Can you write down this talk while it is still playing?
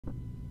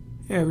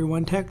Hey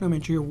everyone,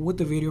 Technomentary here with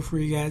the video for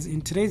you guys.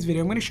 In today's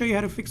video, I'm going to show you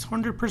how to fix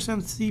 100%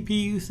 CPU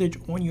usage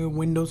on your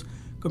Windows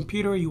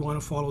computer. You want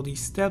to follow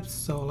these steps,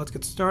 so let's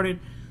get started.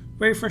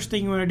 Very first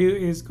thing you want to do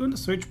is go in the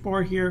search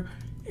bar here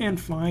and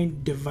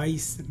find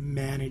Device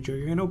Manager.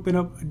 You're going to open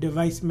up a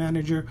Device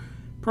Manager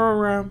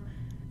program,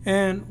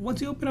 and once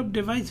you open up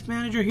Device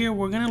Manager here,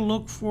 we're going to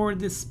look for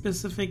this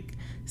specific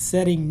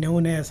setting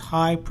known as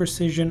High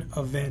Precision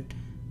Event.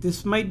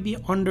 This might be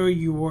under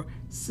your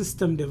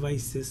system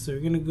devices, so you're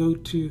going to go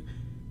to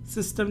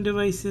System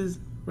Devices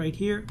right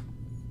here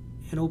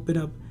and open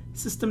up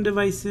System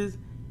Devices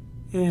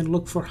and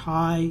look for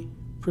High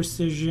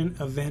Precision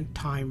Event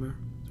Timer.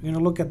 So we're going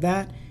to look at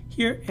that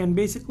here and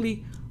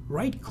basically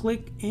right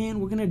click, and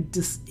we're going to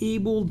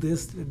disable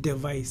this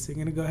device. So you're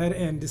going to go ahead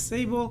and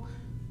disable.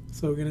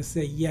 So we're going to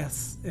say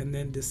yes and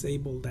then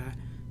disable that.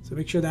 So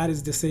make sure that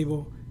is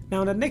disabled.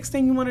 Now the next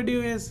thing you want to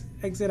do is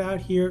exit out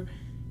here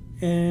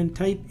and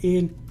type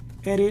in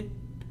Edit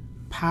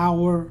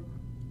Power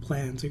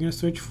Plan. So you're going to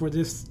search for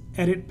this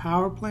Edit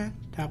Power Plan,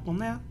 tap on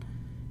that,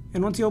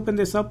 and once you open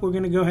this up, we're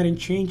going to go ahead and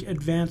change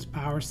advanced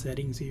power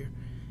settings here,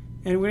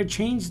 and we're going to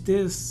change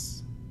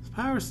this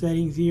power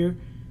settings here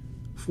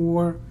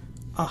for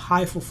a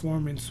high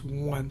performance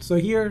one. So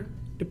here,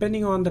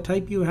 depending on the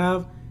type you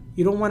have,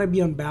 you don't want to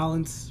be on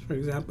balance. For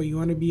example, you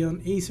want to be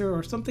on Acer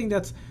or something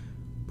that's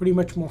pretty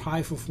much more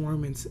high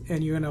performance,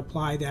 and you're going to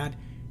apply that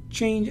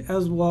change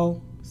as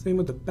well. Same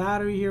with the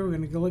battery here, we're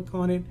going to click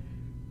on it.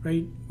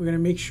 Right, we're going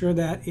to make sure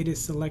that it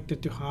is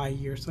selected to high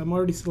here. So I'm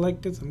already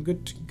selected, so I'm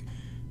good to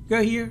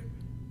go here.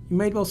 You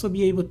might also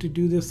be able to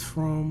do this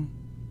from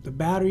the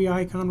battery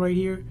icon right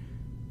here.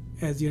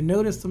 As you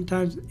notice,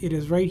 sometimes it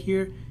is right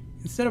here.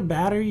 Instead of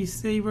battery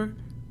saver,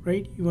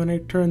 right, you want to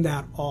turn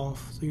that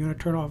off. So you want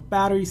to turn off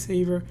battery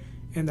saver,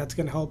 and that's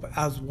going to help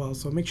as well.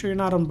 So make sure you're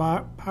not on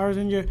Power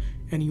Ninja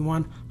and you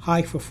want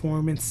high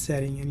performance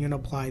setting, and you're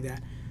going to apply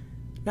that.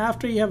 Now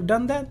after you have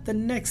done that, the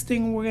next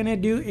thing we're going to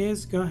do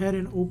is go ahead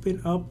and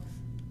open up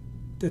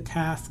the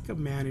Task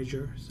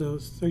Manager. So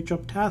search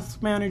up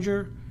Task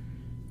Manager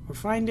or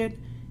find it.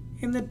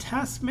 In the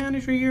Task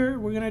Manager here,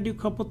 we're going to do a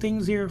couple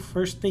things here.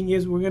 First thing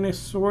is we're going to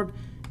sort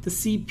the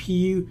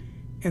CPU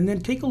and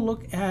then take a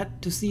look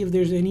at to see if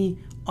there's any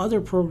other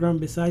program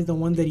besides the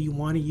one that you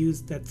want to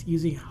use that's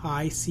using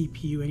high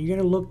CPU. And you're going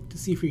to look to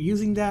see if you're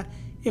using that.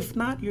 If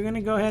not, you're going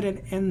to go ahead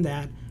and end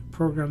that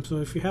program.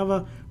 So if you have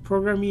a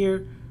program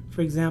here, for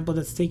example,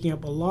 that's taking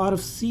up a lot of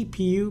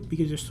CPU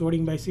because you're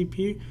sorting by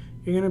CPU,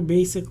 you're going to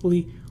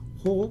basically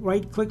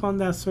right click on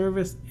that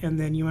service, and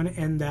then you want to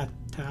end that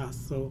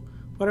task. So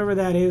whatever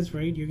that is,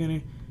 right, you're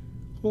going to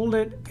hold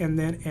it and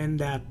then end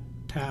that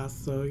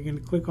task. So you're going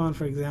to click on,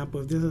 for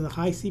example, if this is a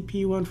high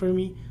CPU one for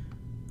me,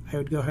 I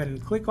would go ahead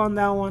and click on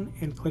that one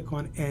and click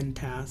on end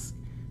task.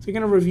 So you're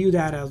going to review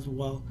that as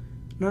well.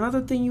 Now,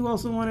 another thing you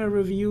also want to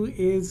review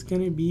is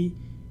going to be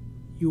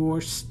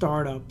your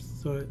startups.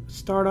 So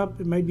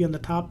startup, it might be on the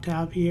top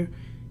tab here,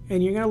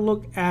 and you're going to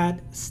look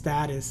at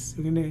status.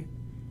 You're going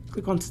to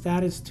click on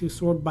status to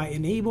sort by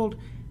enabled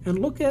and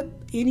look at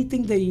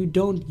anything that you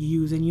don't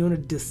use and you want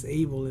to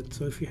disable it.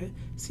 So if you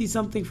see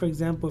something, for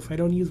example, if I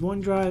don't use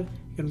OneDrive,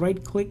 you can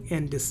right click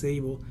and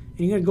disable, and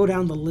you're going to go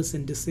down the list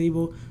and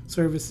disable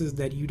services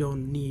that you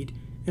don't need.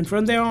 And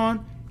from there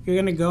on, you're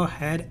going to go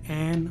ahead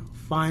and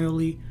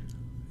finally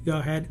go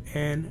ahead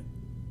and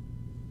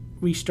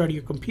restart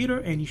your computer,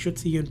 and you should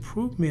see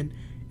improvement,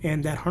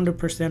 and that 100%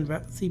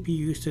 CPU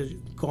usage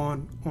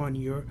gone on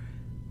your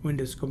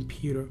Windows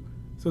computer.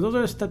 So those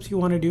are the steps you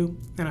want to do,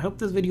 and I hope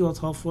this video was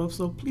helpful.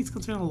 So please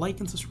consider the like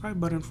and subscribe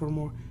button for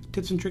more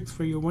tips and tricks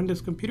for your Windows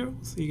computer.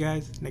 We'll see you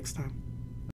guys next time.